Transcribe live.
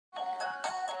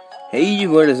Hey,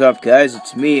 what is up, guys?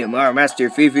 It's me, Mario Master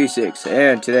 336,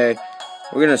 and today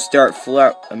we're gonna start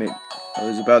I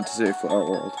was about to say Flower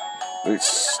World, but it's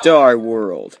Star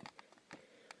World.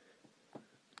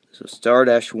 So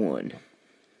Star-1.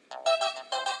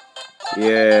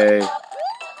 Yay!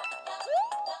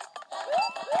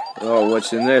 Oh,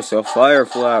 what's in this? A fire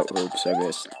flower. Oops, I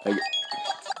missed. I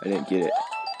didn't get it.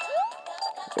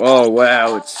 Oh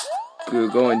wow, it's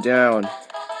going down.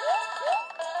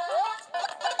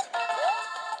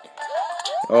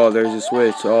 Oh, there's a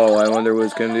switch. Oh, I wonder what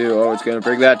it's gonna do. Oh, it's gonna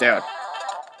bring that down.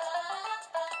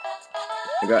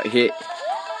 I got hit.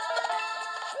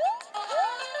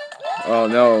 Oh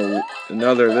no,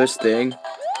 another this thing.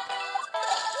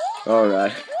 Oh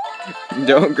god.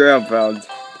 Don't ground pound.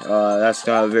 That's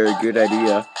not a very good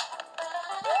idea.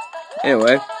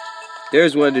 Anyway,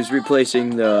 there's what is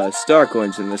replacing the star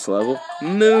coins in this level.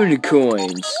 Moon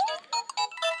coins.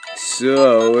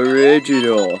 So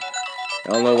original.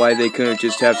 I don't know why they couldn't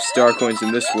just have star coins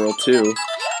in this world too.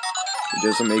 It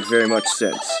doesn't make very much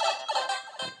sense.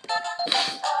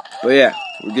 But yeah,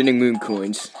 we're getting moon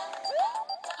coins.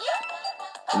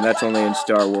 And that's only in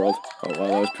Star World. Oh wow,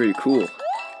 that was pretty cool.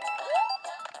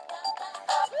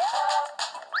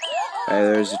 Hey,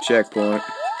 there's a checkpoint.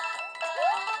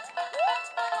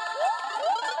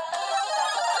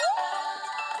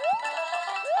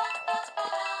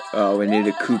 Oh, we need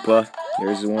a Koopa.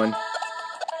 There's one.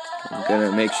 I'm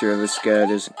gonna make sure this guy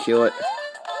doesn't kill it.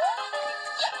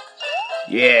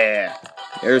 Yeah!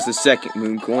 There's the second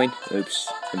moon coin.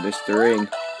 Oops, I missed the ring.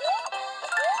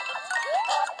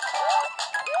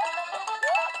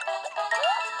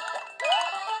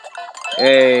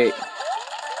 Hey!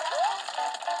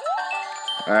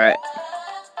 Alright.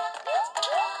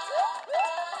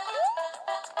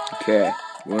 Okay,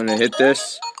 we want to hit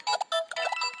this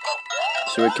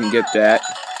so we can get that.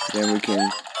 Then we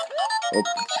can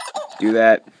do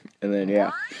that, and then yeah,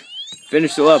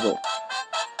 finish the level.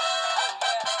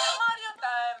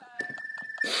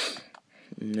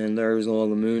 And then there's all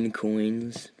the moon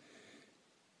coins.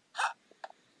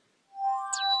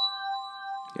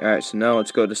 Alright, so now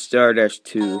let's go to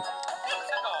Star-2.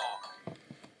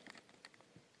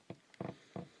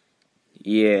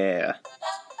 Yeah.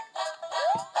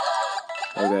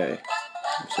 Okay.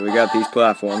 So we got these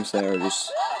platforms that are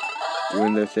just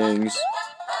doing their things.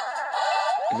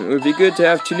 It would be good to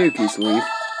have Tanuki's leaf.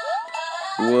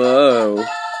 Whoa.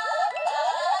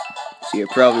 See, I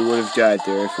probably would have died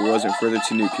there if it wasn't for the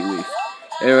Tanuki leaf.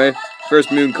 Anyway, first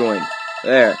moon coin.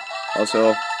 There.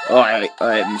 Also, oh, I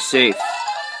am safe.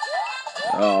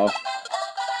 Oh.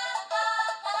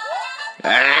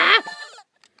 Ah!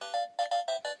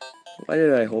 Why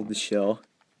did I hold the shell?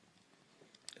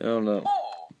 I don't know.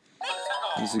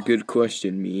 It's a good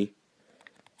question, me.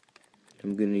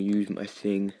 I'm gonna use my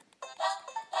thing.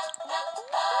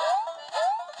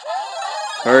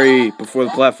 Hurry, before the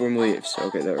platform leaves.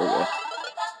 Okay, there we go.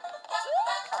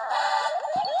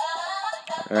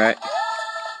 Alright.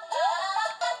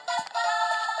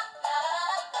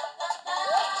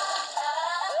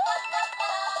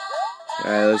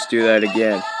 Alright, let's do that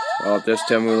again. Oh, this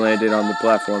time we landed on the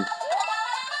platform.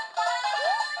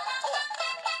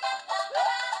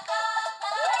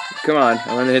 Come on,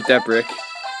 I want to hit that brick.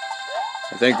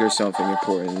 I think there's something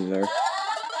important in there.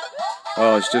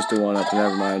 Oh, it's just a 1-up,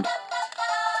 never mind.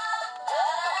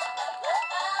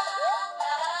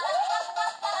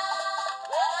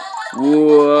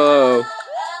 Whoa!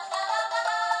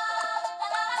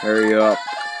 Hurry up.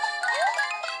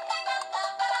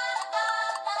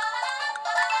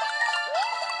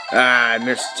 Ah, I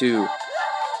missed 2.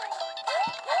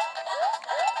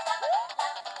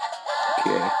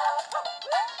 Okay.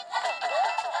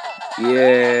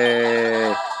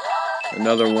 Yay!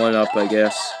 Another 1-up, I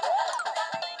guess.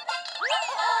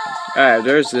 Alright,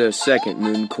 there's the second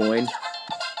moon coin.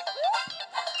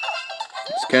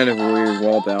 It's kind of a weird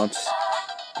wall bounce.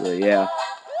 But yeah.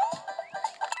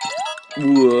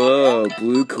 Whoa,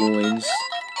 blue coins.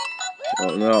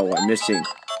 Oh no, I'm missing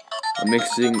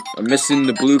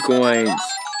the blue coins.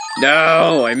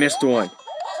 No, I missed one.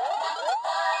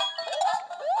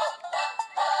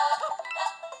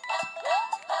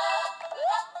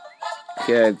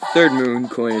 Okay, the third moon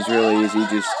coin is really easy.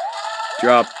 Just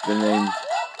drop and then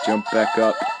jump back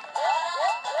up.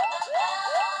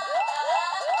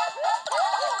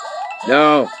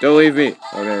 No, don't leave me.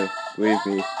 Okay, leave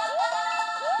me.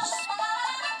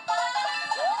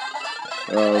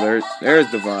 Oh, there's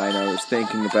the vine I was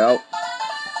thinking about.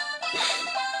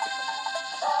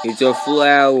 It's a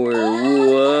flower.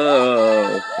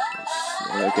 Whoa.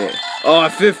 Okay. Oh,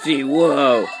 50.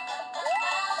 Whoa.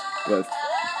 But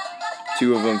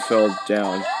 2 of them fell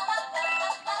down.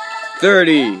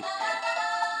 30.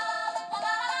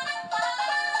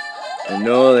 And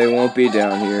no, they won't be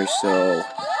down here, so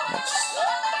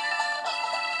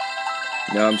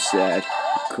now I'm sad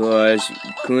because you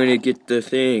couldn't get the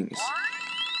things.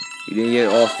 You didn't get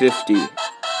all 50.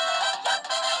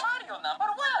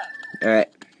 Alright.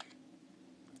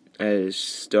 That is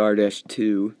Stardust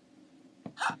 2.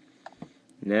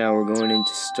 Now we're going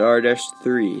into Stardust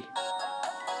 3.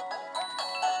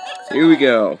 Here we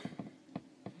go.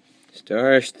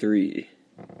 Stardust 3.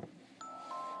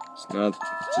 It's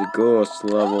a ghost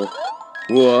level.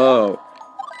 Whoa!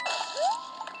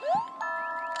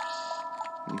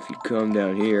 If you come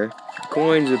down here,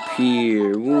 coins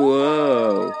appear.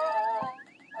 Whoa!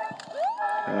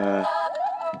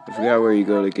 I forgot where you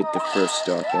go to get the first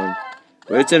star one.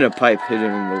 But it's in a pipe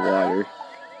hidden in the water.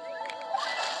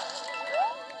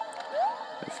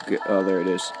 I forget. Oh, there it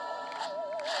is.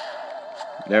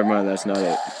 Never mind, that's not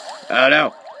it. Oh,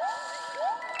 no!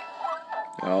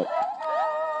 Oh.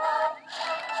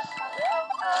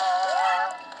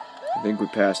 I think we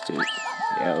passed it.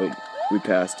 Yeah, we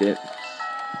passed it.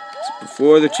 It's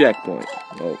before the checkpoint.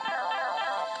 Oh.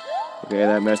 Okay,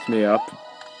 that messed me up.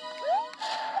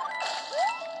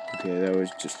 Okay, that was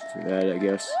just for that, I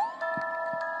guess.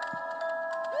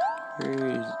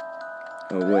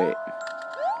 Oh, wait.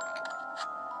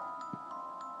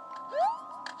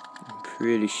 I'm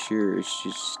pretty sure it's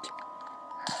just...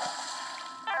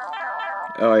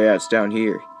 Oh, yeah, it's down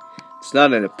here. It's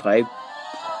not in a pipe.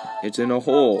 It's in a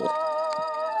hole.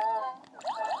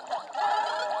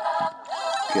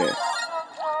 Okay.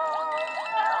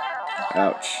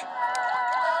 Ouch.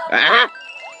 Ah!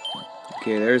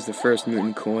 Okay, there's the first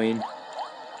mutant coin.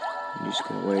 I'm just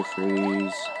gonna wait for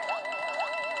these.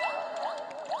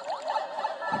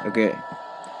 Okay.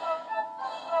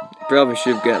 Probably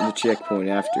should have gotten the checkpoint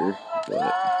after,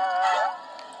 but...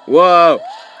 Whoa!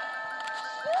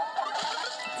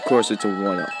 Of course it's a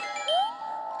 1-up.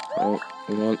 I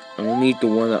don't need the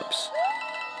 1-ups.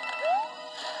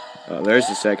 Oh, there's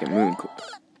the second mutant coin.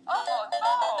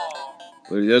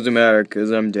 But it doesn't matter,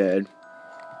 because I'm dead.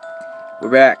 We're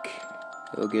back.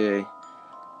 Okay.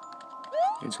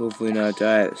 Let's hopefully not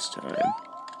die this time.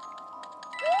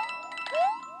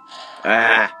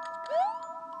 Ah!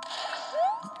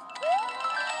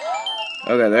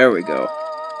 Okay, there we go.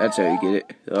 That's how you get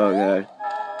it. Oh, God.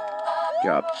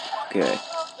 Drop. Okay.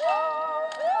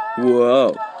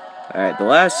 Whoa. Alright, the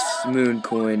last moon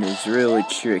coin is really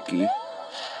tricky.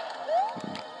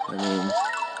 I mean...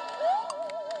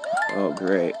 Oh,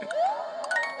 great.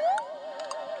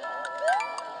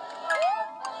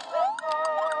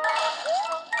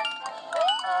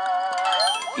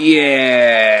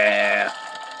 Yeah!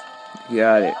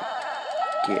 Got it.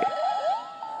 Okay.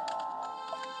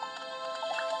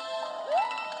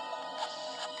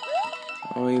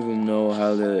 I don't even know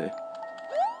how to...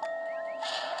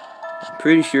 I'm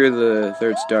pretty sure the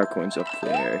third star coin's up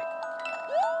there.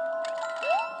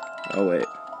 Oh, wait.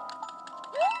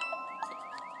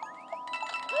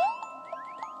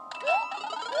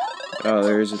 Oh,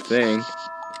 there's a thing.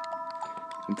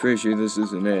 I'm pretty sure this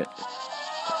isn't it.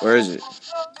 Where is it?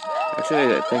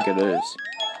 Actually, I think it is.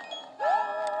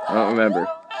 I don't remember.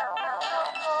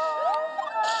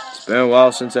 It's been a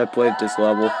while since I played this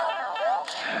level.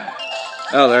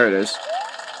 Oh, there it is.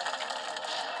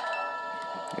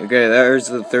 Okay, there's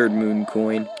the third moon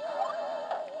coin.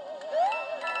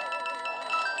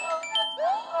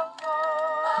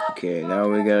 Okay, now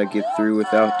we gotta get through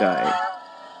without dying.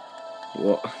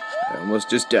 Whoa, I almost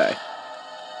just died.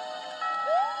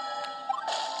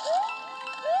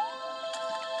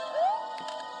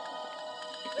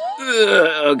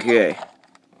 Okay.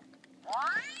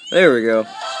 There we go.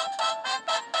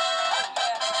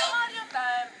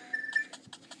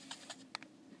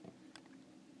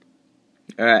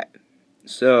 Alright.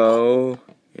 So,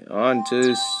 on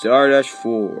to Stardust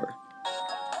 4.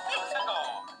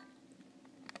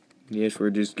 Yes, we're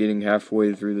just getting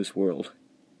halfway through this world.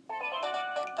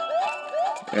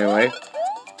 Anyway.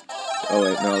 Oh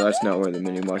wait, no, that's not where the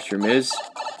mini mushroom is.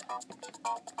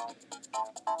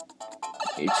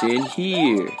 It's in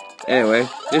here. Anyway,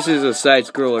 this is a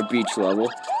side-scroller beach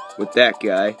level with that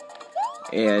guy.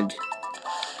 And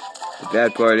the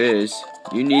bad part is,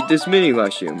 you need this mini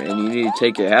mushroom, and you need to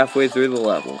take it halfway through the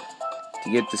level to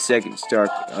get the second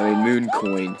moon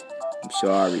coin. I'm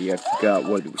sorry, I forgot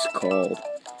what it was called.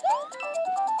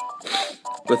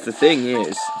 But the thing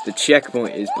is, the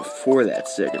checkpoint is before that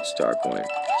second star coin.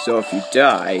 So if you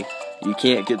die, you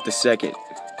can't get the second.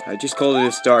 I just called it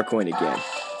a star coin again.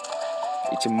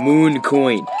 It's a moon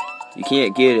coin. You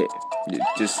can't get it.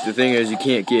 Just the thing is, you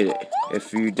can't get it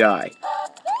if you die.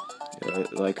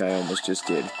 Like I almost just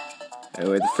did.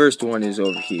 Anyway, the first one is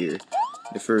over here.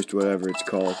 The first whatever it's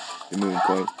called, the moon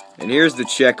coin. And here's the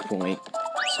checkpoint.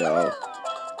 So,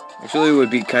 actually it would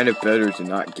be kind of better to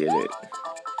not get it.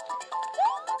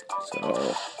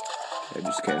 So, I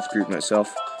just kind of screwed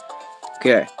myself.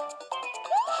 Okay.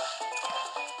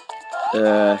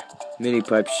 Mini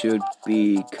pipe should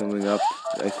be coming up,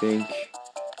 I think.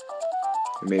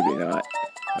 Or maybe not.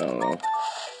 I don't know.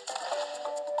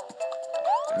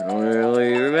 I don't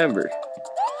really remember.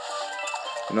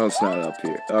 No, it's not up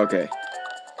here. Okay.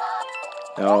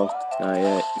 No, not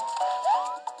yet.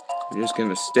 We're just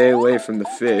gonna stay away from the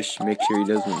fish, make sure he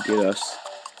doesn't get us.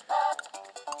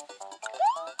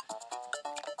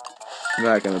 I'm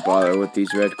not gonna bother with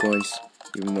these red coins,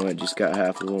 even though I just got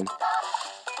half of them.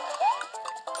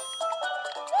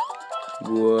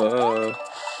 Whoa.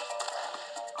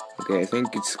 Okay, I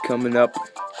think it's coming up.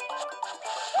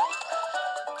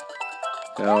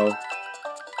 No.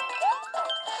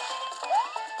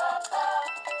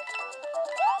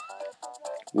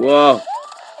 Whoa.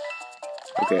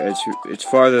 Okay, it's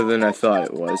farther than I thought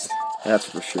it was. That's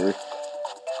for sure.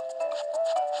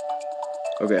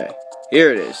 Okay,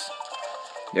 here it is.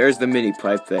 There's the mini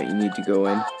pipe that you need to go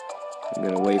in. I'm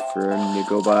gonna wait for him to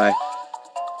go by.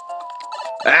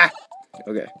 Ah!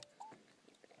 Okay.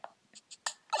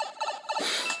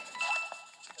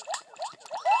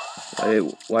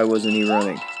 Why wasn't he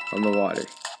running on the water?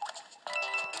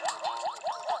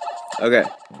 Okay.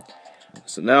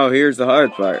 So now here's the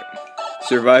hard part.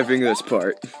 Surviving this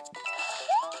part.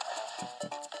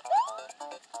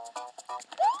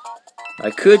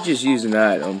 I could just use an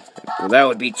item, but that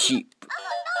would be cheap.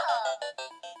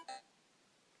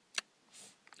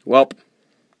 Welp.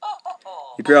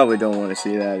 You probably don't want to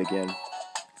see that again.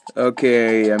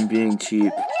 Okay, I'm being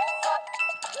cheap.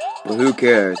 But who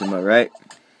cares, am I right?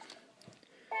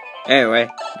 Anyway,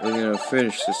 we're gonna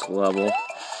finish this level,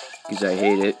 because I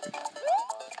hate it.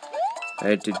 I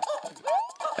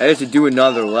had to do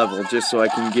another level just so I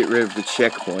can get rid of the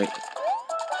checkpoint.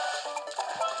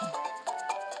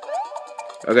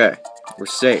 Okay, we're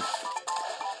safe.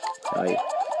 Alright.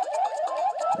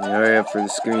 Hurry up for the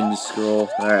screen to scroll.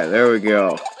 Alright, there we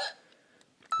go.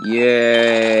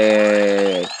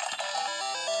 Yay!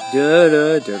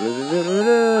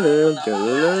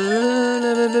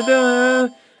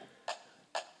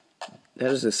 That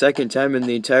is the second time in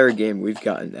the entire game we've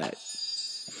gotten that.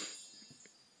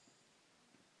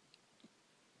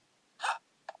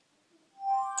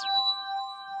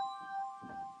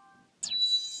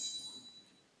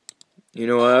 You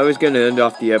know what, I was going to end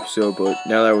off the episode, but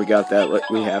now that we got that,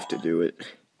 we have to do it.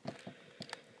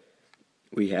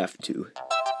 We have to.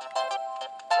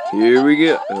 Here we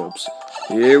go. Oops.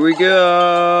 Here we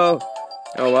go.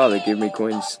 Oh wow, they give me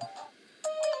coins.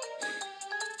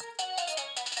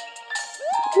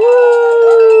 Woo!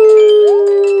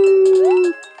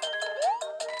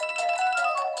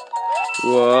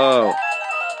 Whoa.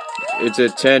 It's a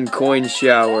 10 coin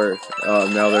shower. Oh,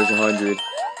 now there's 100.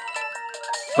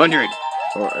 100!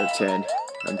 Or 10.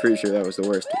 I'm pretty sure that was the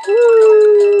worst.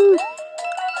 Woo!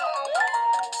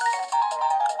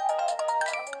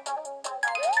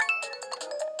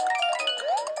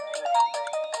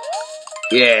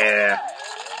 Yeah!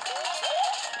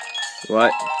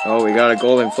 What? Oh, we got a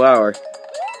golden flower.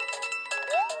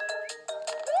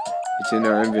 It's in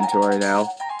our inventory now.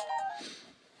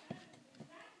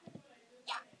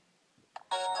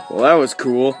 Well, that was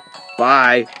cool.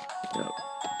 Bye. Oh,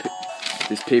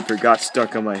 this paper got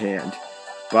stuck on my hand.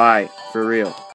 Bye. For real.